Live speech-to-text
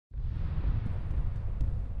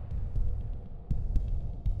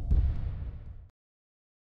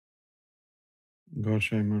Gohar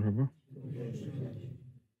Shahi, marhaba.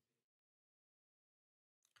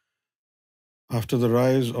 After the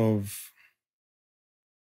rise of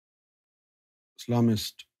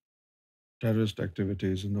Islamist terrorist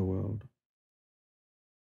activities in the world,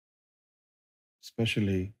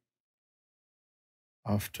 especially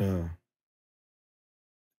after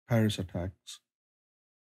Paris attacks,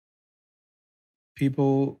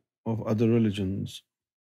 people of other religions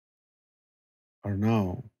are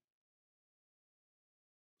now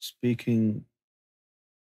speaking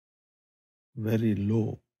very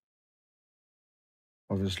low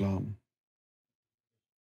of Islam.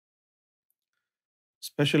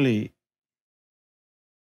 Especially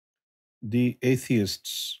the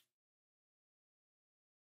atheists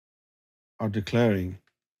are declaring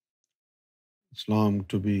Islam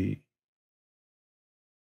to be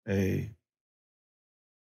a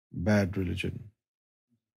bad religion.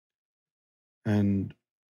 And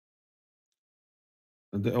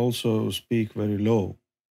they also speak very low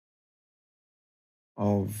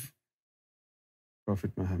of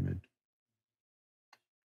Prophet Muhammad.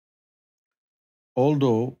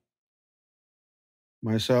 Although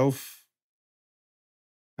myself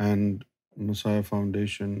and Messiah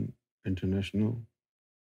Foundation International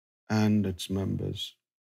and its members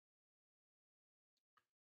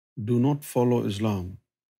do not follow Islam,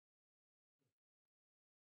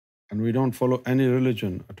 and we don't follow any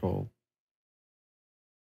religion at all.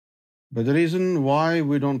 But the reason why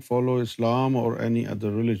we don't follow Islam or any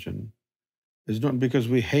other religion is not because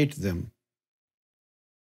we hate them.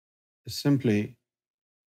 It's simply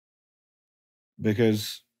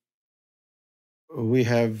because we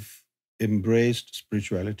have embraced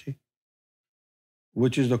spirituality,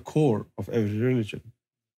 which is the core of every religion.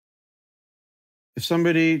 If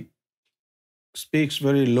somebody speaks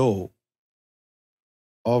very low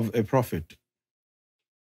of a prophet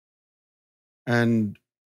and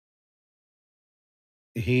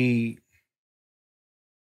he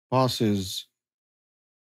passes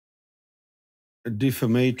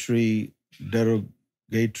defamatory,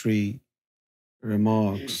 derogatory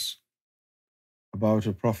remarks about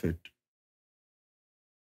a prophet,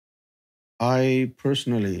 I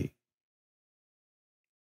personally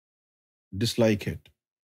dislike it.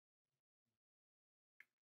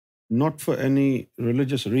 Not for any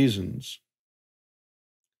religious reasons,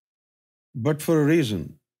 but for a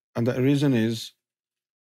reason. And the reason is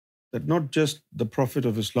that not just the Prophet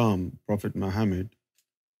of Islam, Prophet Muhammad,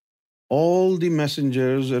 all the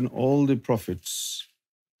messengers and all the prophets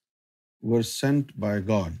were sent by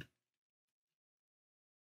God.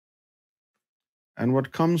 And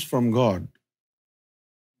what comes from God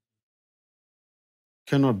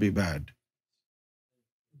cannot be bad.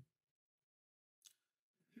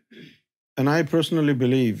 And I personally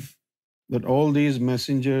believe that all these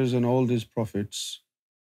messengers and all these prophets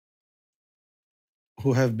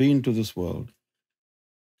who have been to this world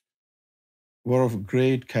were of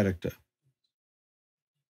great character.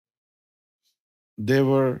 They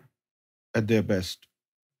were at their best.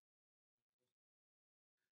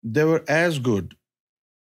 They were as good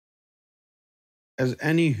as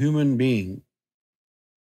any human being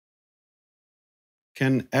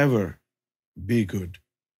can ever be good.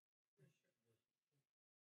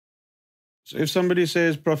 So if somebody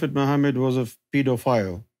says Prophet Muhammad was a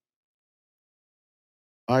pedophile,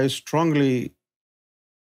 I strongly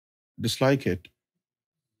dislike it.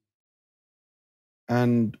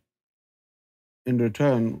 And in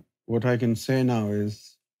return, what I can say now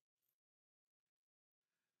is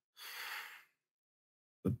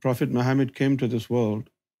that Prophet Muhammad came to this world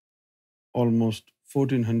almost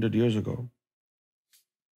 1400 years ago.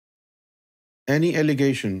 Any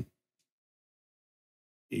allegation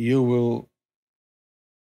you will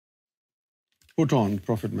put on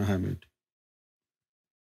Prophet Muhammad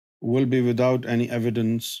will be without any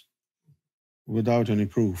evidence, without any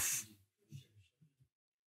proof.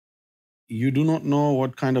 You do not know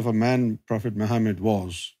what kind of a man Prophet Muhammad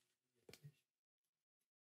was,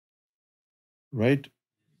 right?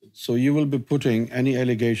 So you will be putting any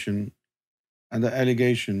allegation, and the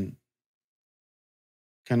allegation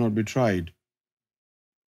cannot be tried.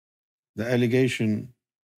 The allegation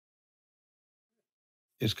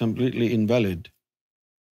is completely invalid.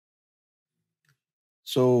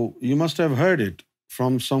 So you must have heard it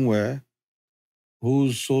from somewhere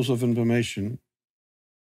whose source of information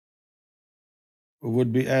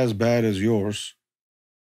would be as bad as yours,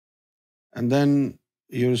 and then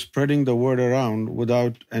you're spreading the word around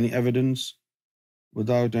without any evidence,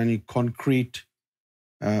 without any concrete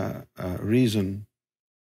reason,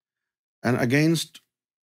 and against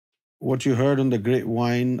what you heard on the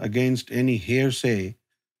grapevine, against any hearsay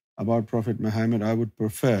about Prophet Muhammad, I would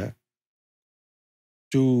prefer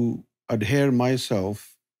to adhere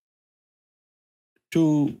myself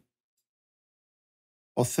to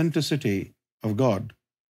authenticity of God.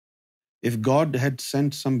 If God had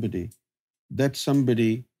sent somebody, that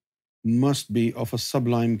somebody must be of a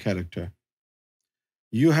sublime character.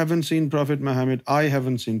 You haven't seen Prophet Muhammad, I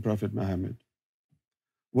haven't seen Prophet Muhammad.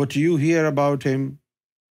 What you hear about him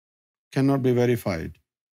cannot be verified.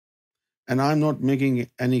 And I'm not making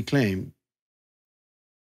any claim.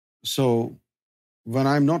 So when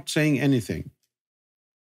I'm not saying anything,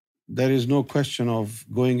 there is no question of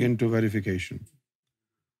going into verification.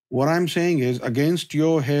 What I'm saying is, against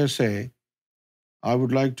your hearsay, I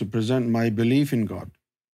would like to present my belief in God.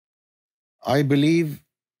 I believe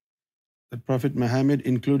that Prophet Muhammad,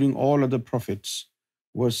 including all other prophets,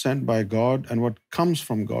 was sent by God, and what comes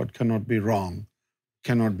from God cannot be wrong,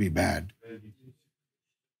 cannot be bad.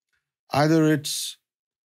 Either it's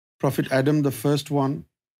Prophet Adam, the first one,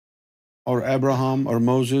 or Abraham, or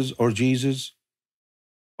Moses, or Jesus,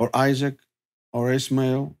 or Isaac, or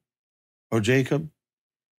Ismail, or Jacob,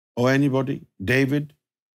 or anybody, David,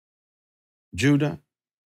 Judah,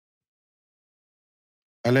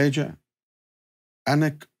 Elijah,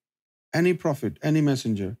 Anak, any prophet, any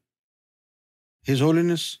messenger. His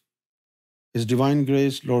Holiness, His Divine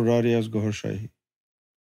Grace, Lord Ra Riaz Gohar Shahi,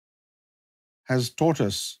 has taught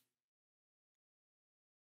us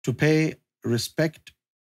to pay respect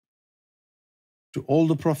to all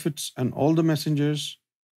the prophets and all the messengers,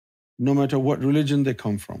 no matter what religion they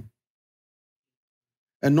come from.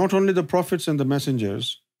 And not only the prophets and the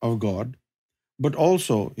messengers of God, but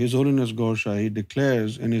also His Holiness Gohar Shahi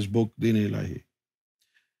declares in his book, Din Ilahi,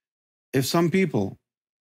 if some people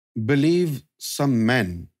believe some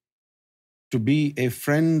man to be a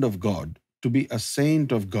friend of God, to be a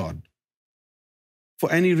saint of God,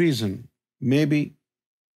 for any reason, maybe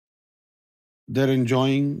they're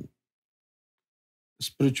enjoying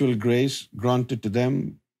spiritual grace granted to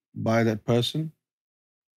them by that person,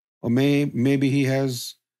 or maybe he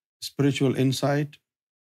has spiritual insight.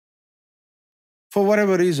 For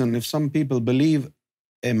whatever reason, if some people believe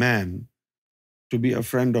a man to be a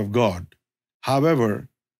friend of God, however,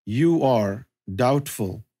 you are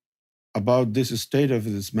doubtful about this state of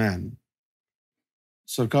this man,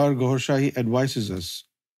 Sarkar Gohar Shahi advises us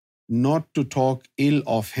not to talk ill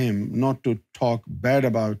of him, not to talk bad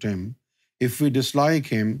about him. If we dislike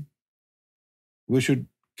him, we should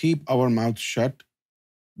keep our mouth shut.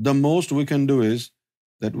 The most we can do is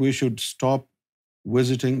that we should stop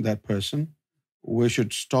visiting that person. We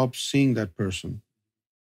should stop seeing that person.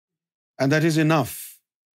 And that is enough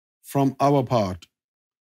from our part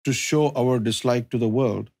to show our dislike to the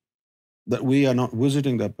world that we are not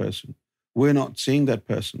visiting that person. We're not seeing that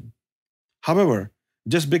person. However,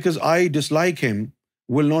 just because I dislike him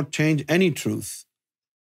will not change any truth.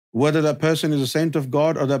 Whether that person is a saint of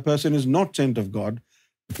God or that person is not saint of God,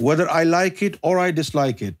 whether I like it or I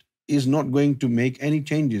dislike it, is not going to make any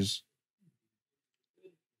changes.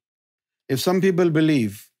 If some people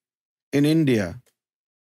believe in India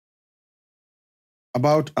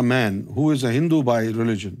about a man who is a Hindu by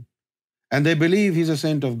religion, and they believe he's a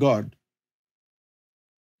saint of God,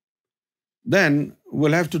 then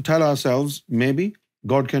we'll have to tell ourselves, maybe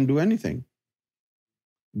God can do anything.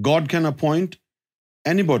 God can appoint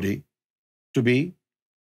anybody to be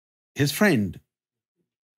his friend.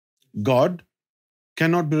 God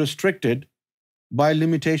cannot be restricted by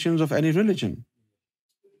limitations of any religion.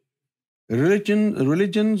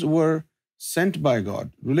 Religions were sent by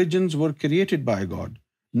God. Religions were created by God.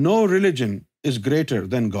 No religion is greater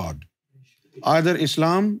than God. Either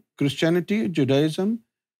Islam, Christianity, Judaism,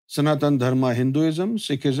 Sanatan Dharma, Hinduism,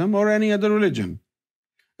 Sikhism, or any other religion.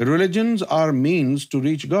 Religions are means to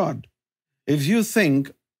reach God. If you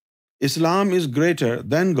think Islam is greater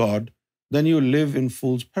than God, then you live in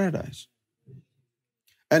fool's paradise.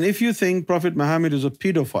 And if you think Prophet Muhammad is a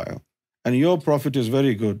pedophile and your prophet is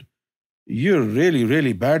very good, you're really,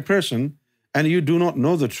 really bad person and you do not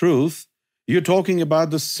know the truth. You're talking about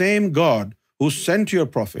the same God who sent your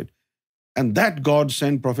prophet, and that God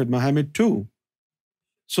sent Prophet Muhammad too.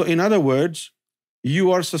 So in other words,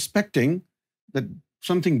 you are suspecting that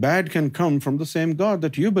something bad can come from the same God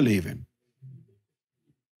that you believe in.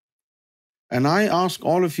 And I ask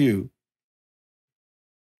all of you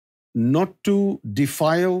not to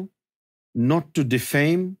defile, not to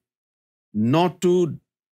defame, not to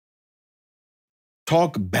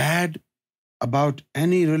talk bad about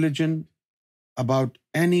any religion, about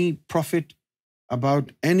any prophet,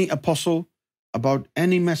 about any apostle, about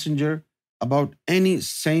any messenger, about any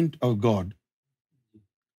saint of God.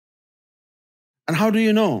 And how do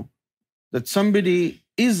you know that somebody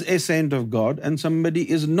is a saint of God and somebody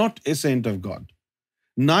is not a saint of God.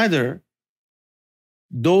 Neither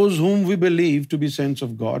those whom we believe to be saints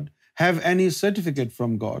of God have any certificate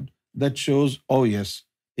from God that shows, oh yes,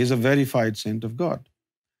 he's a verified saint of God.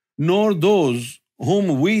 Nor those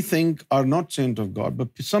whom we think are not saint of God, but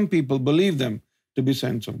some people believe them to be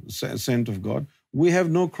saint of God. We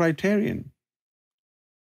have no criterion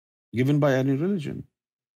given by any religion.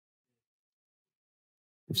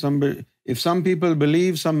 If some people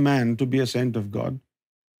believe some man to be a saint of God,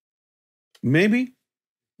 maybe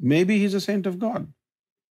he's a saint of God.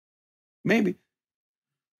 Maybe.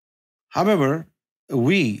 However,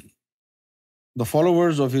 we, the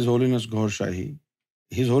followers of His Holiness Gohar Shahi,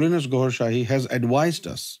 His Holiness Gohar Shahi has advised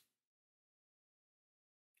us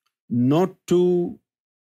not to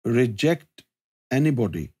reject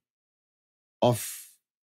anybody of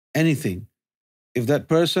anything if that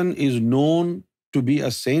person is known to be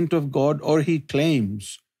a saint of God or he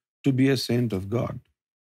claims to be a saint of God.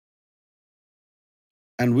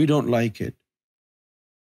 And we don't like it.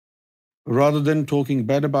 Rather than talking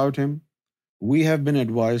bad about him, we have been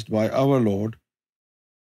advised by our Lord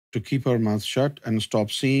to keep our mouth shut and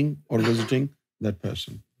stop seeing or visiting that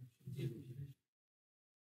person.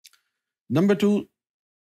 Number two,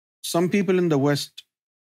 some people in the West,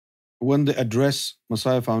 when they address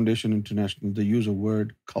Messiah Foundation International, they use a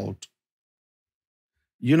word cult.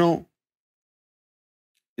 You know,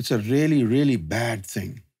 it's a really, really bad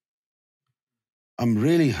thing. I'm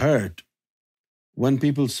really hurt when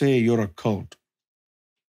people say you're a cult.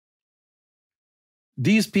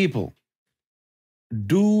 These people,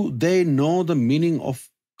 do they know the meaning of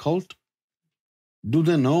cult? Do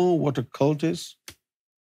they know what a cult is?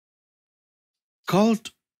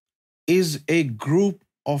 Cult is a group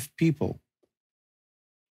of people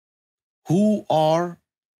who are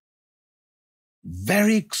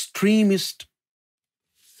very extremist,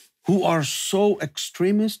 who are so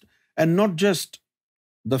extremist, and not just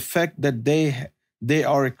the fact that they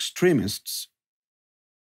are extremists,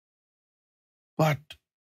 but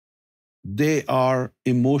they are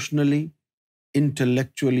emotionally,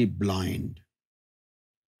 intellectually blind.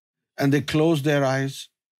 And they close their eyes,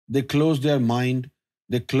 they close their mind,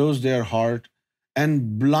 they close their heart,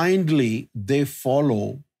 and blindly they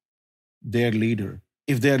follow their leader.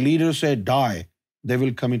 If their leader say die, they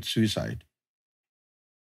will commit suicide.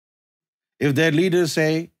 If their leader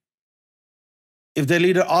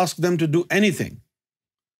asks them to do anything,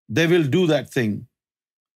 they will do that thing,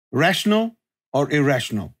 rational or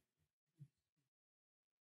irrational.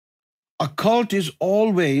 A cult is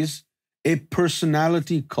always a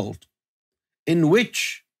personality cult in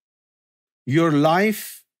which your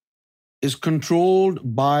life is controlled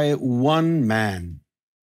by one man.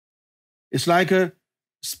 It's like a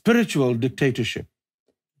spiritual dictatorship,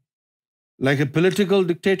 like a political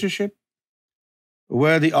dictatorship,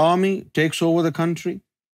 where the army takes over the country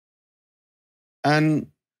and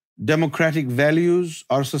democratic values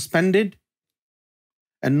are suspended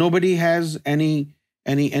and nobody has any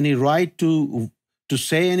right to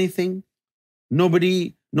say anything.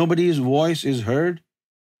 Nobody's voice is heard.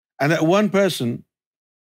 And that one person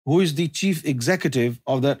who is the chief executive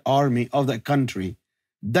of that army, of that country,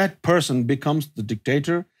 that person becomes the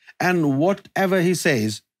dictator, and whatever he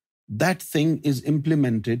says, that thing is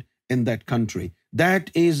implemented in that country.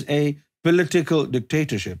 That is a political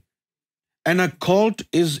dictatorship. And a cult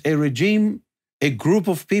is a regime, a group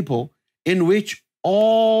of people in which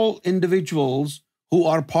all individuals who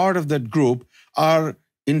are part of that group are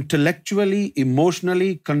intellectually,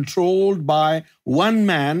 emotionally controlled by one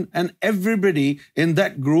man, and everybody in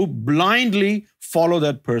that group blindly follow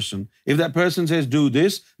that person. If that person says do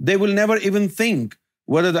this, they will never even think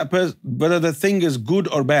whether the thing is good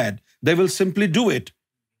or bad. They will simply do it.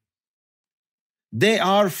 They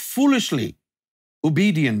are foolishly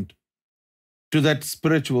obedient to that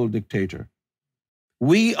spiritual dictator.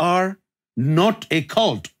 We are not a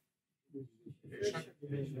cult.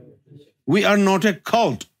 We are not a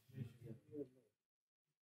cult.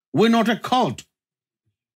 We're not a cult.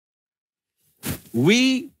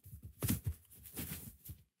 We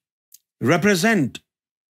represent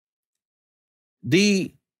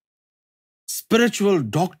the spiritual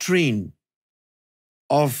doctrine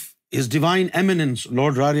of His Divine Eminence,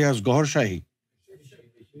 Lord Ra Riaz Gohar Shahi.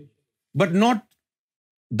 But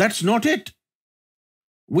that's not it.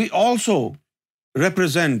 We also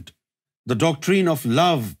represent the doctrine of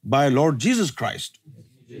love by Lord Jesus Christ.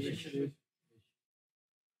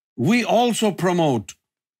 We also promote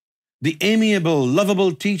the amiable,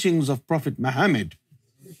 lovable teachings of Prophet Mohammad.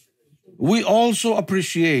 We also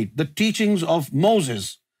appreciate the teachings of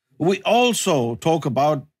Moses. We also talk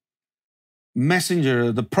about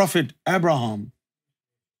messenger, the prophet Abraham.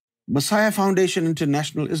 Messiah Foundation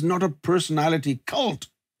International is not a personality cult.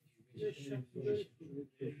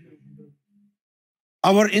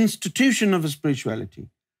 Our institution of spirituality,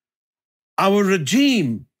 our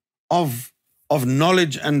regime of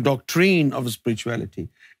knowledge and doctrine of spirituality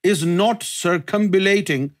is not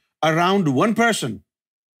circumambulating around one person.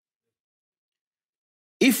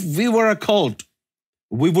 If we were a cult,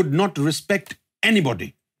 we would not respect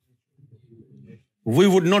anybody. We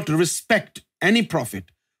would not respect any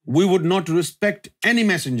prophet. We would not respect any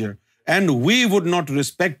messenger. And we would not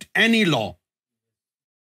respect any law.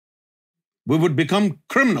 We would become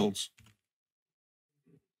criminals.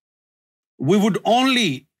 We would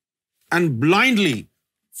only and blindly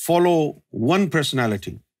follow one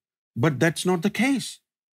personality. But that's not the case.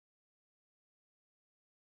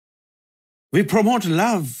 We promote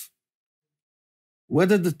love.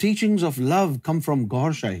 Whether the teachings of love come from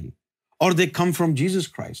Gohar Shahi, or they come from Jesus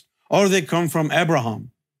Christ, or they come from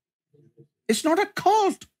Abraham, it's not a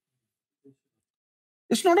cult.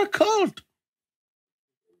 It's not a cult.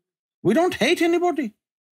 We don't hate anybody.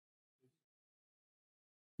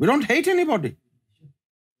 We don't hate anybody.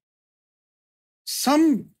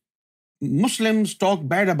 Some Muslims talk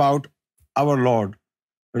bad about our Lord,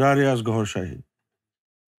 Ra Riaz Gohar Shahi.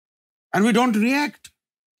 And we don't react.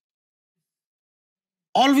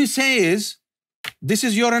 All we say is, this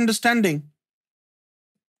is your understanding.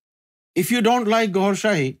 If you don't like Gohar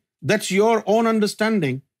Shahi, that's your own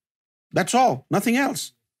understanding. That's all, nothing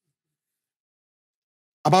else.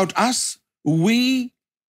 About us, we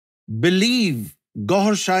believe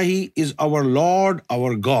Gohar Shahi is our Lord,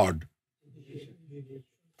 our God.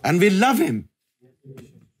 And we love Him.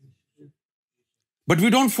 But we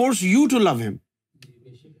don't force you to love Him.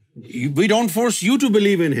 We don't force you to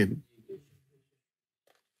believe in Him.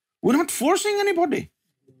 We're not forcing anybody.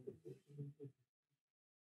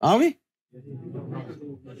 Are we?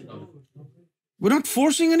 We're not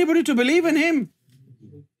forcing anybody to believe in Him.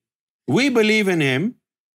 We believe in Him.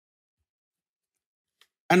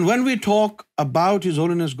 And when we talk about His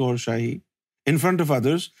Holiness Gohar Shahi in front of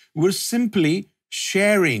others, we're simply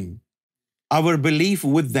sharing our belief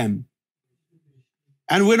with them.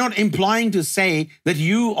 And we're not implying to say that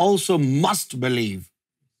you also must believe.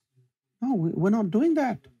 No, we're not doing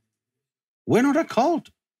that. We're not a cult.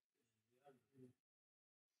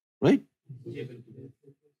 Right?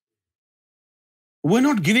 We're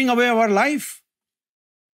not giving away our life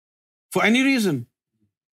for any reason.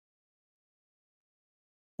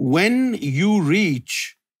 When you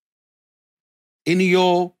reach in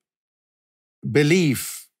your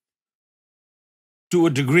belief to a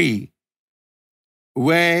degree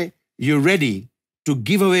where you're ready to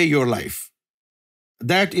give away your life,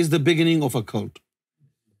 that is the beginning of a cult.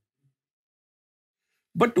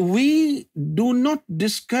 But we do not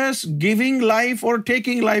discuss giving life or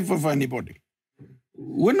taking life of anybody.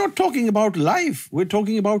 We're not talking about life. We're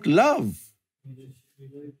talking about love.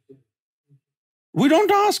 We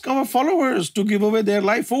don't ask our followers to give away their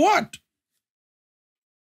life for what?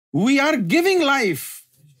 We are giving life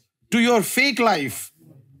to your fake life.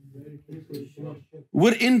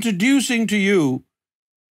 We're introducing to you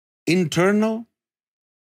internal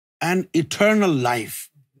and eternal life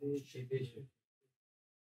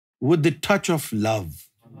with the touch of love.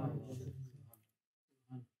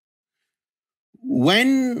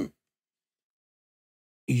 When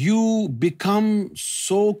you become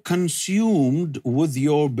so consumed with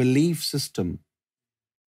your belief system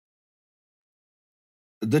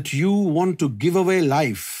that you want to give away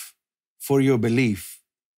life for your belief,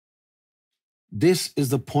 this is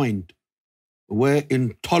the point where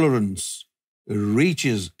intolerance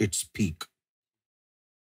reaches its peak.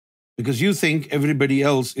 Because you think everybody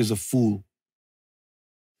else is a fool.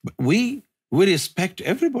 But we respect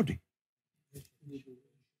everybody.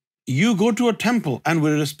 You go to a temple and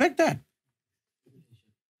we respect that.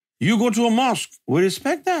 You go to a mosque, we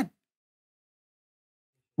respect that.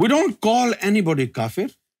 We don't call anybody kafir.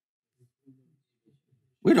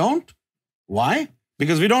 We don't. Why?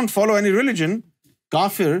 Because we don't follow any religion.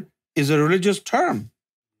 Kafir is a religious term.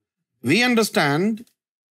 We understand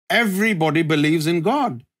everybody believes in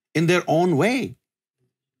God in their own way.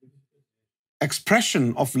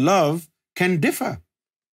 Expression of love can differ.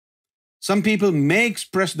 Some people may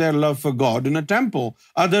express their love for God in a temple.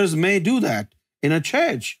 Others may do that in a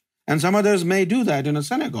church. And some others may do that in a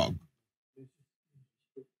synagogue.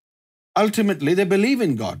 Ultimately, they believe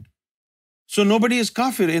in God. So nobody is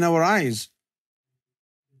kafir in our eyes.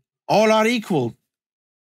 All are equal.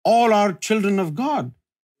 All are children of God.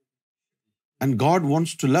 And God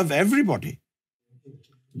wants to love everybody.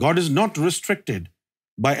 God is not restricted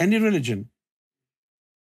by any religion.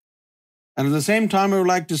 And at the same time, I would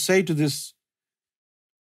like to say to this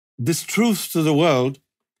truth to the world,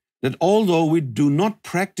 that although we do not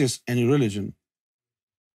practice any religion,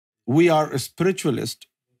 we are a spiritualist,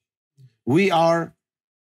 we are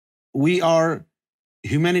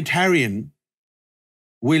humanitarian,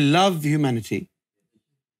 we love humanity,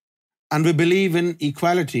 and we believe in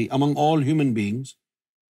equality among all human beings,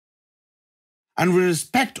 and we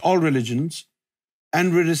respect all religions,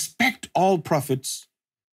 and we respect all prophets,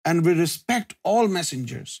 and we respect all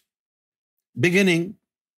messengers, beginning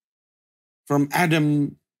from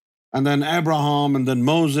Adam, and then Abraham, and then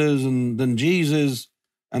Moses, and then Jesus,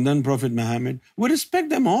 and then Prophet Muhammad. We respect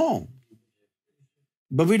them all.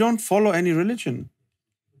 But we don't follow any religion,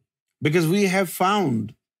 because we have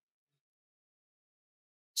found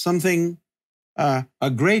something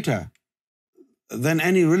greater than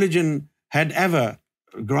any religion had ever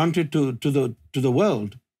granted to the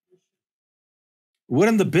world. We're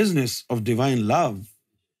in the business of divine love,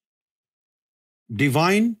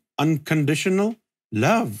 divine unconditional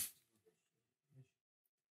love.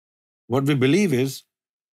 What we believe is,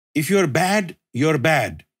 if you're bad, you're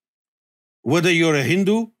bad. Whether you're a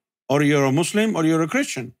Hindu, or you're a Muslim, or you're a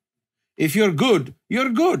Christian. If you're good,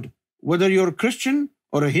 you're good. Whether you're a Christian,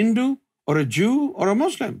 or a Hindu, or a Jew, or a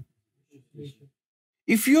Muslim.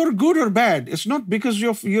 If you're good or bad, it's not because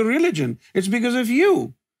of your religion, it's because of you.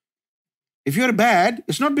 If you're bad,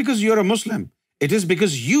 it's not because you're a Muslim, it is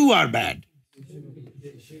because you are bad.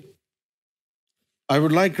 I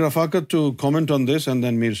would like Rafakat to comment on this, and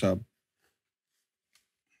then Mir Sahab.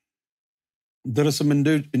 There are some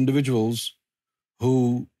individuals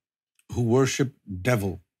who worship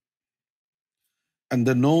devil, and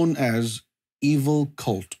they're known as evil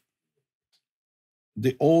cult.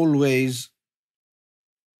 They always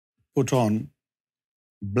put on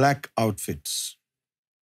black outfits,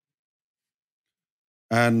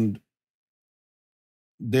 and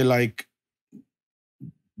they like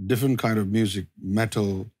different kind of music,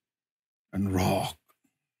 metal and rock.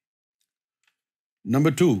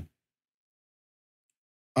 Number 2,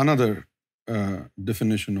 another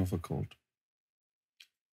definition of a cult: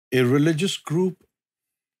 a religious group.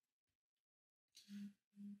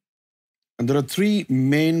 And there are 3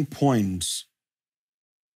 main points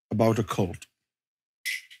about a cult.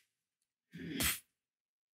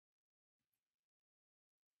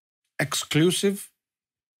 Exclusive,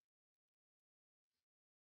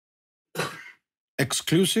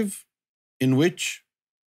 in which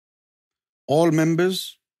all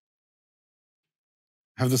members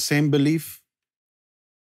have the same belief,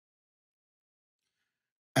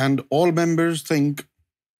 and all members think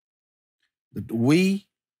that we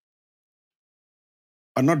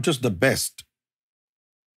are not just the best,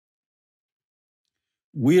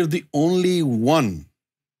 we are the only one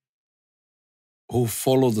who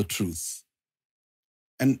follow the truth,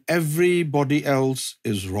 and everybody else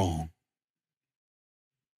is wrong.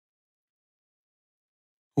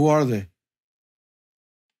 Who are they?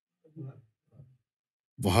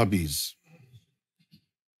 Wahhabis.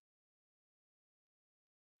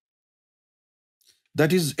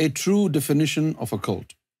 That is a true definition of a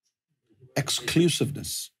cult.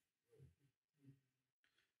 Exclusiveness.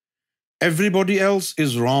 Everybody else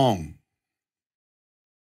is wrong.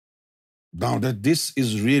 Now that this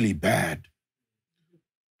is really bad.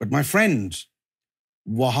 But my friends,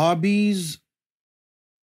 Wahhabis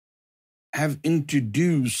have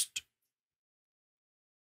introduced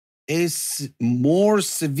a more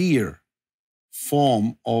severe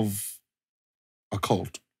form of a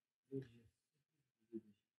cult.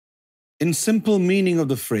 In simple meaning of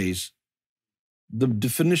the phrase, the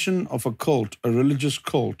definition of a cult, a religious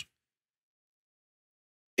cult,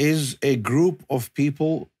 is a group of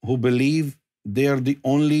people who believe they are the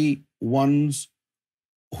only ones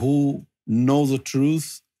who know the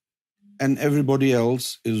truth and everybody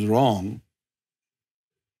else is wrong.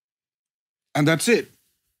 And that's it.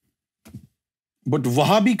 But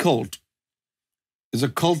Wahhabi cult is a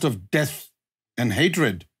cult of death and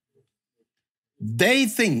hatred. They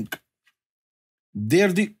think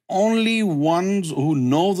they're the only ones who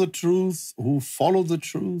know the truth, who follow the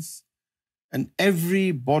truth, and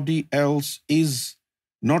everybody else is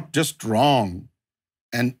not just wrong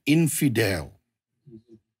and infidel.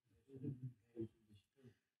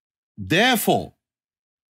 Therefore,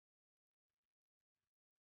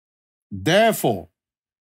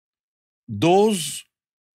 those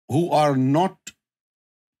who are not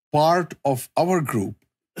part of our group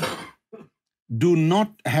do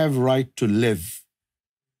not have right to live.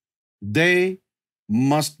 They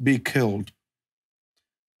must be killed,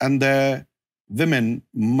 and their women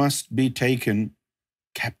must be taken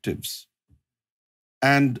captives.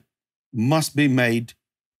 And must be made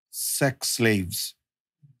sex slaves,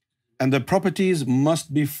 and the properties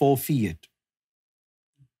must be forfeit.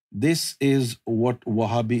 This is what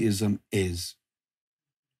Wahhabism is.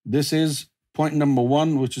 This is point number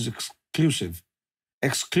one, which is exclusive.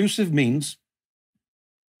 Exclusive means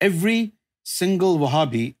every single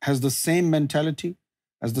Wahhabi has the same mentality,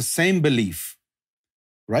 has the same belief,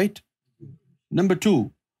 right? Number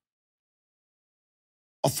two,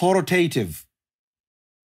 authoritative.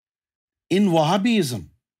 In Wahhabism,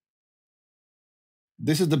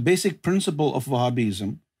 this is the basic principle of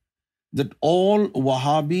Wahhabism, that all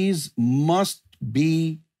Wahhabis must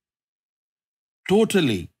be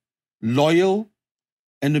totally loyal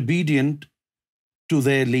and obedient to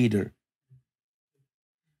their leader.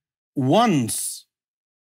 Once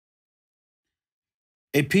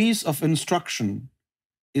a piece of instruction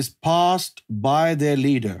is passed by their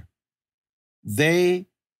leader, they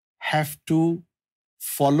have to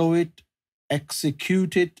follow it,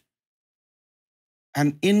 execute it,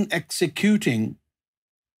 and in executing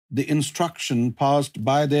the instruction passed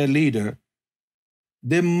by their leader,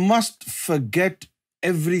 they must forget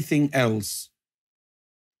everything else.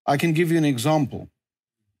 I can give you an example.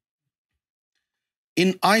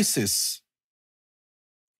 In ISIS,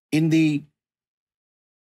 in the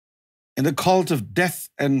cult of death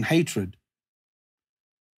and hatred,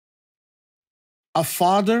 a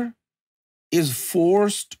father is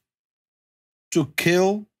forced to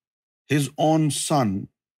kill his own son,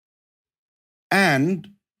 and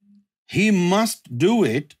he must do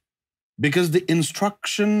it because the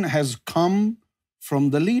instruction has come from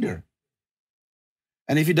the leader.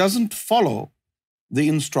 And if he doesn't follow the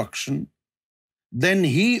instruction, then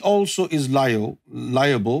he also is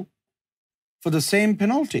liable for the same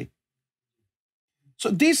penalty. So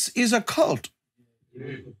this is a cult.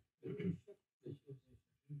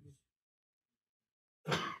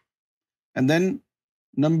 And then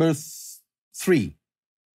number three,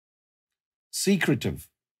 secretive.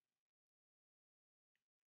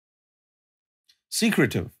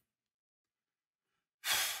 Secretive.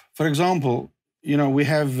 For example, we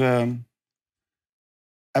have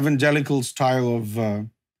evangelical style of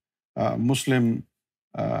Muslim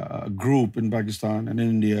group in Pakistan and in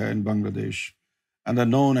India and Bangladesh, and they're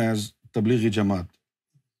known as Tablighi Jamaat.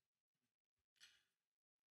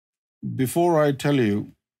 Before I tell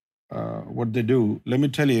you what they do, let me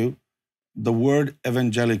tell you the word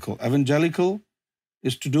evangelical. Evangelical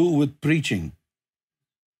is to do with preaching.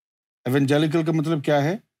 Evangelical का मतलब क्या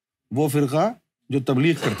है? वो फिरका जो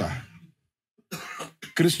तबलीग करता है.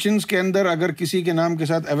 Christians के अंदर अगर किसी के नाम के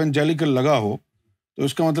साथ एवेंजेलिकल लगा हो तो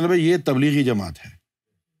इसका मतलब है ये तबलीगी जमात है,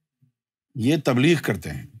 ये तबलीग करते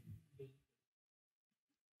हैं.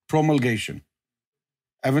 प्रोमलगेशन.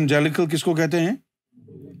 एवेंजेलिकल किसको कहते हैं?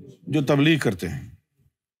 जो तबलीग करते हैं.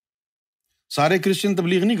 सारे क्रिश्चियन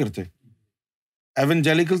तबलीग नहीं करते.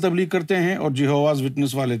 एवेंजेलिकल तबलीग करते हैं और जेहोवाज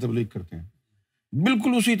विटनेस वाले तबलीग करते हैं.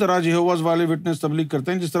 बिल्कुल उसी तरह जेहोवाज वाले विटनेस तबलीग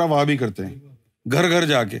करते हैं जिस तरह वहाबी करते हैं, घर घर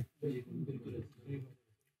जाके.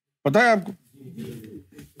 पता है आपको?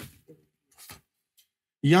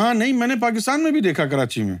 यहां नहीं, मैंने पाकिस्तान में भी देखा,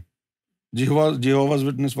 कराची में, जेहोवाज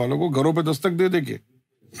विटनेस वालों को घरों पे दस्तक दे दे के.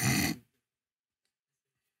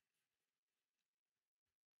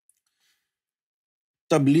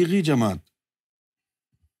 Tablighi Jamaat,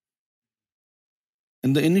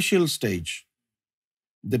 in the initial stage,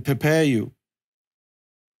 they prepare you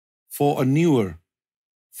for a newer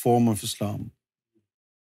form of Islam.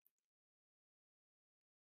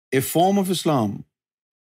 A form of Islam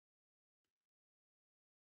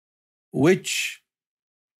which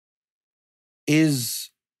is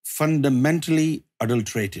fundamentally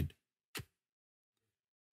adulterated.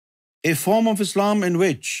 A form of Islam in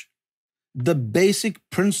which the basic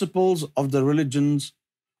principles of the religion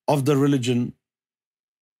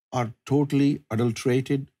are totally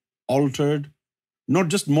adulterated, altered, not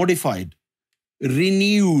just modified,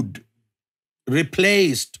 renewed,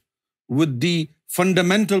 replaced with the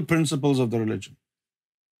fundamental principles of the religion.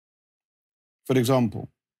 For example,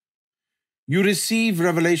 you receive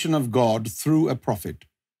revelation of God through a prophet.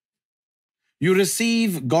 You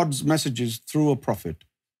receive God's messages through a prophet.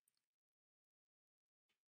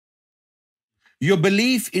 Your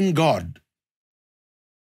belief in God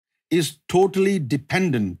is totally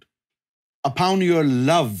dependent upon your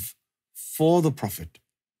love for the prophet.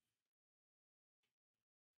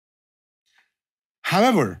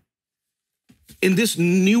 However, in this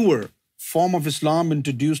newer form of Islam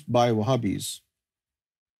introduced by Wahhabis,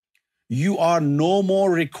 you are no more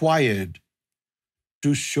required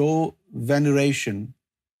to show veneration,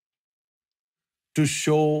 to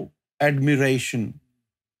show admiration,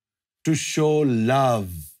 to show love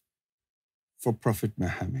for Prophet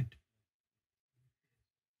Muhammad.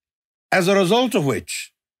 As a result of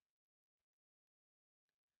which,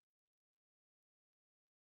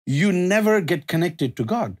 you never get connected to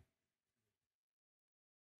God.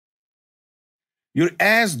 You're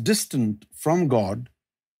as distant from God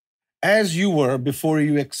as you were before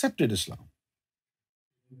you accepted Islam.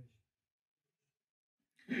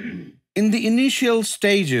 In the initial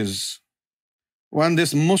stages, when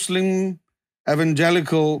this Muslim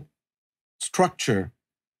evangelical structure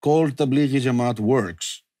called Tablighi Jamaat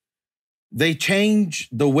works, they change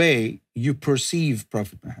the way you perceive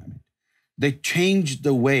Prophet Muhammad. They change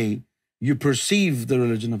the way you perceive the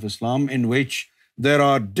religion of Islam, in which there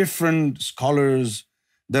are different scholars,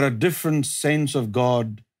 there are different saints of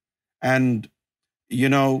God, and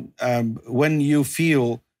when you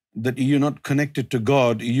feel that you're not connected to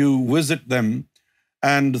God, you visit them,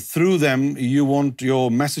 and through them you want your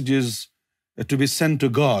messages to be sent to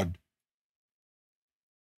God.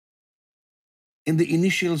 In the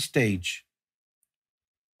initial stage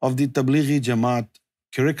of the Tablighi Jamaat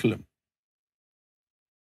curriculum,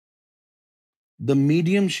 the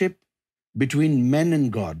mediumship between men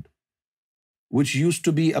and God, which used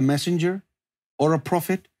to be a messenger or a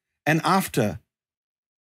prophet, and after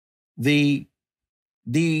the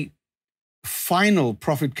final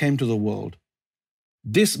prophet came to the world,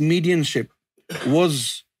 this mediumship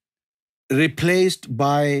was replaced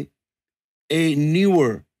by a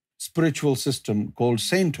newer spiritual system called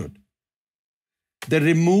sainthood. They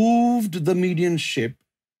removed the mediumship.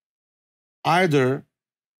 Either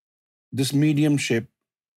this mediumship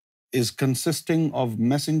is consisting of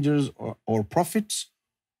messengers or prophets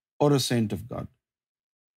or a saint of God.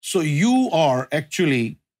 So you are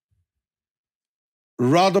actually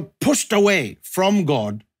rather pushed away from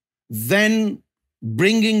God than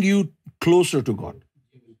bringing you closer to God.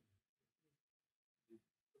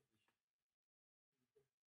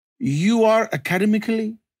 You are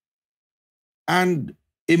academically and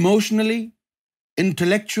emotionally,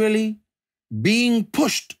 intellectually being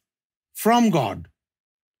pushed from God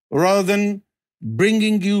rather than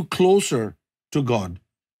bringing you closer to God.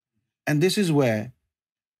 And this is where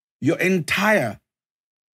your entire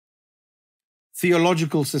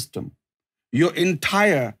theological system, your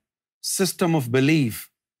entire system of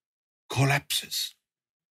belief collapses.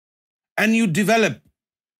 And you develop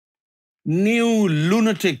new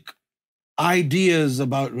lunatic ideas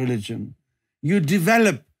about religion. You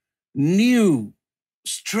develop new,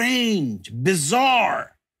 strange,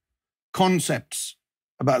 bizarre concepts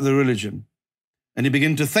about the religion. And you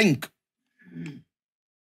begin to think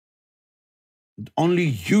that only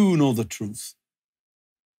you know the truth.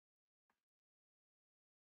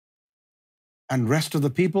 And rest of the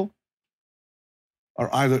people are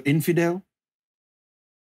either infidel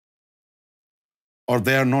or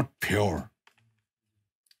they are not pure.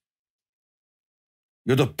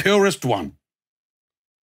 You're the purest one.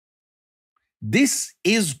 This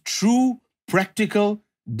is true practical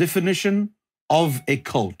definition of a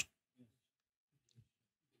cult.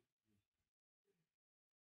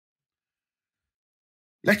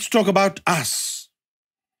 Let's talk about us.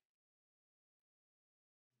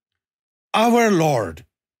 Our Lord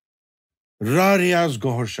Ra Riaz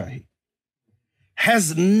Gohar Shahi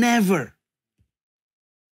has never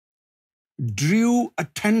drew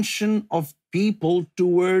attention of people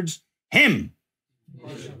towards him.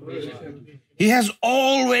 He has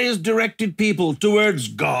always directed people towards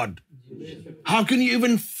God. How can you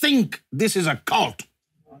even think this is a cult?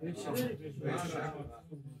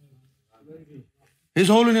 His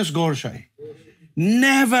Holiness Gohar Shahi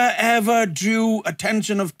never ever drew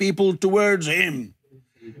attention of people towards him.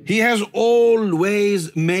 He has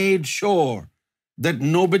always made sure that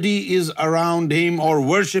nobody is around him or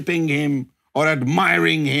worshipping him or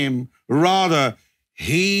admiring him. Rather,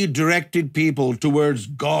 he directed people towards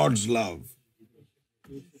God's love.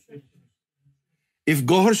 If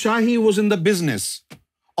Gohar Shahi was in the business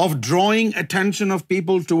of drawing attention of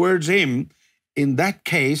people towards him, in that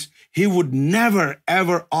case, he would never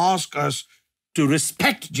ever ask us to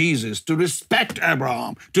respect Jesus, to respect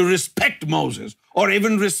Abraham, to respect Moses, or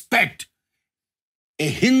even respect a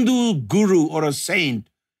Hindu guru or a saint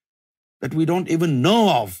that we don't even know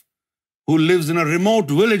of, who lives in a remote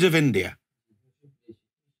village of India.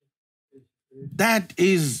 That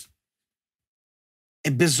is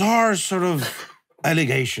a bizarre sort of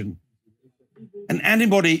allegation. And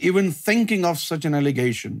anybody even thinking of such an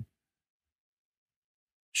allegation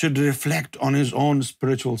should reflect on his own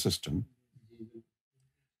spiritual system.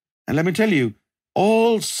 And let me tell you,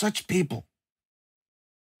 all such people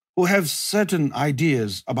who have certain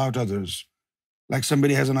ideas about others, like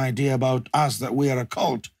somebody has an idea about us that we are a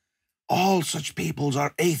cult, All such peoples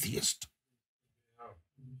are atheist.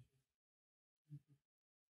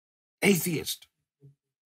 Atheist.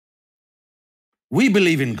 We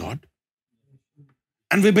believe in God,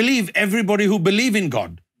 and we believe everybody who believes in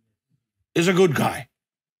God is a good guy.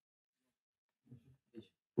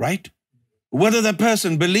 Right? Whether the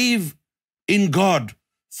person believe in God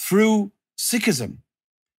through Sikhism,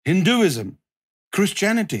 Hinduism,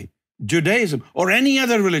 Christianity, Judaism, or any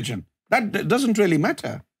other religion, that doesn't really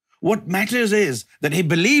matter. What matters is that he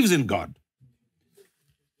believes in God.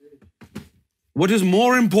 What is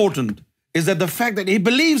more important is that the fact that he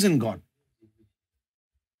believes in God.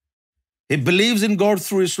 He believes in God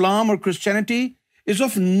through Islam or Christianity is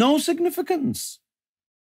of no significance.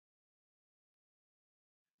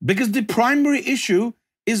 Because the primary issue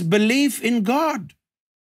is belief in God.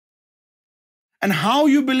 And how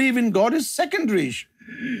you believe in God is secondary issue.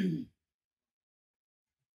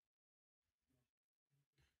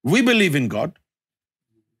 We believe in God.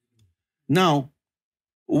 Now,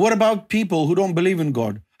 what about people who don't believe in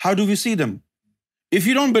God? How do we see them? If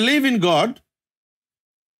you don't believe in God,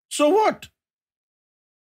 so what?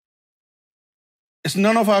 It's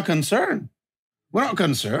none of our concern. We're not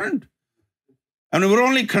concerned. And we're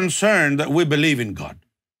only concerned that we believe in God.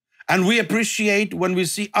 And we appreciate when we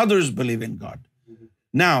see others believe in God.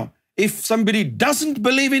 Now, if somebody doesn't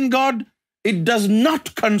believe in God, it does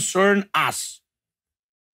not concern us.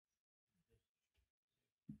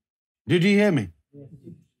 Did you hear me?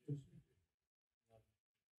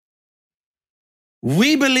 We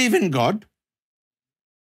believe in God,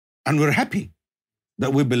 and we're happy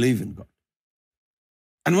that we believe in God.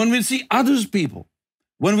 And when we see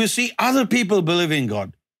when we see other people believe in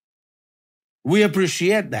God, we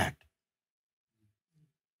appreciate that.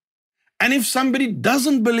 And if somebody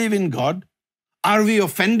doesn't believe in God, are we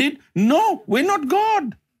offended? No, we're not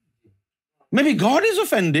God. Maybe God is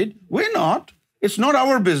offended. We're not. It's not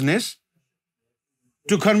our business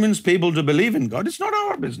to convince people to believe in God. It's not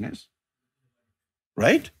our business.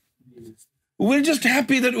 Right? We're just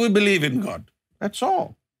happy that we believe in God. That's all.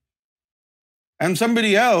 And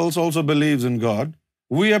somebody else also believes in God.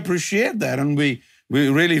 We appreciate that, and we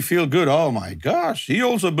really feel good. Oh my gosh, he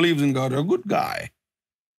also believes in God, a good guy.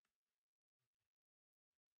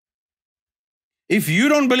 If you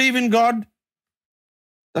don't believe in God,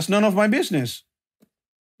 that's none of my business.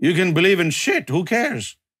 You can believe in shit, who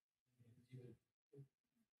cares?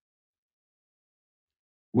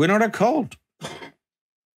 We're not a cult.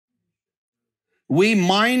 We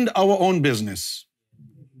mind our own business.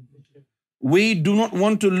 We do not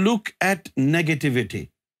want to look at negativity.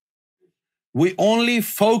 We only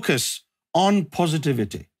focus on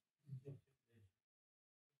positivity.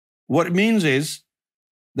 What it means is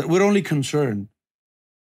that we're only concerned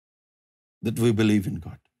that we believe in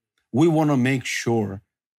God. We want to make sure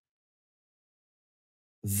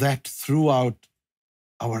that throughout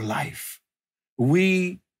our life,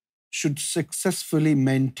 we should successfully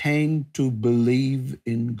maintain to believe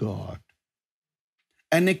in God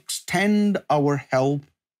and extend our help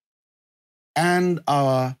and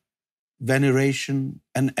our veneration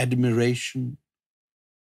and admiration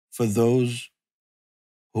for those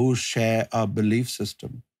who share our belief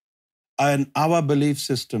system. And our belief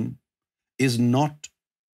system is not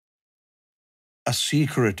a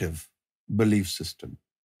secretive belief system.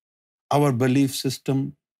 Our belief system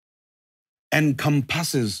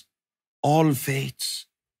encompasses all faiths,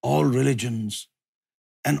 all religions,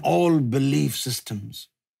 and all belief systems.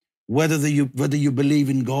 Whether you believe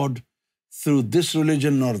in God through this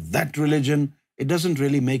religion or that religion, it doesn't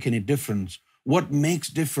really make any difference. What makes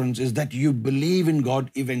difference is that you believe in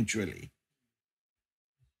God eventually.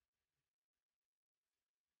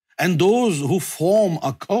 And those who form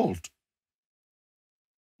a cult,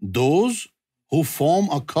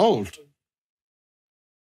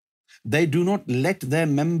 they do not let their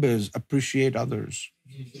members appreciate others.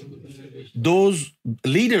 Those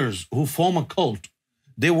leaders who form a cult,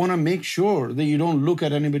 they want to make sure that you don't look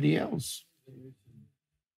at anybody else.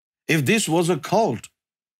 If this was a cult,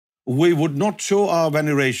 we would not show our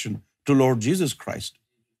veneration to Lord Jesus Christ,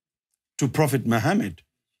 to Prophet Mohammad.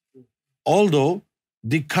 Although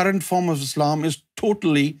the current form of Islam is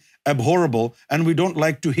totally abhorrible and we don't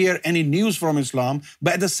like to hear any news from Islam,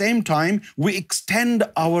 but at the same time, we extend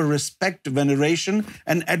our respect, veneration,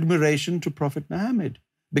 and admiration to Prophet Mohammad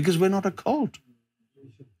because we're not a cult.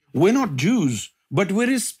 We're not Jews, but we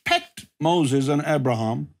respect Moses and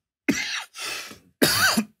Abraham,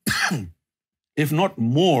 if not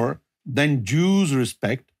more than Jews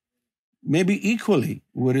respect, maybe equally,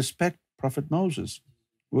 we respect Prophet Moses.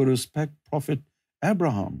 We respect Prophet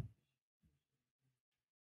Abraham.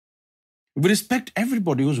 We respect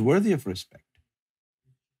everybody who's worthy of respect.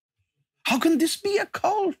 How can this be a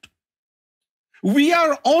cult? We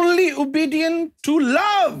are only obedient to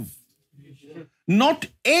love, not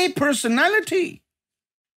a personality.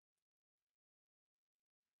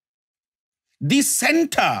 The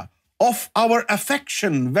center of our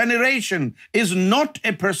affection, veneration is not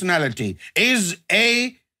a personality, is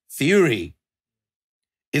a theory,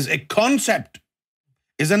 is a concept,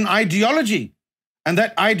 is an ideology, and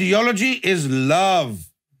that ideology is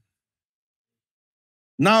love.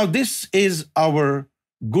 Now, this is our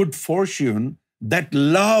good fortune that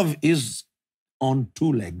love is on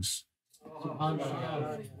two legs.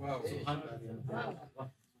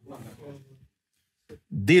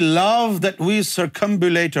 The love that we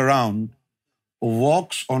circumambulate around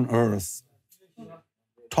walks on earth,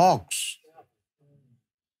 talks,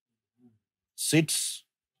 sits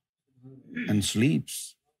and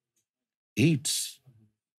sleeps, eats.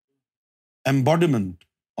 Embodiment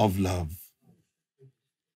of love.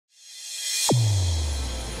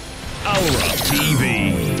 Al Ra TV.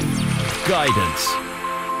 Guidance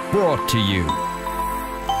brought to you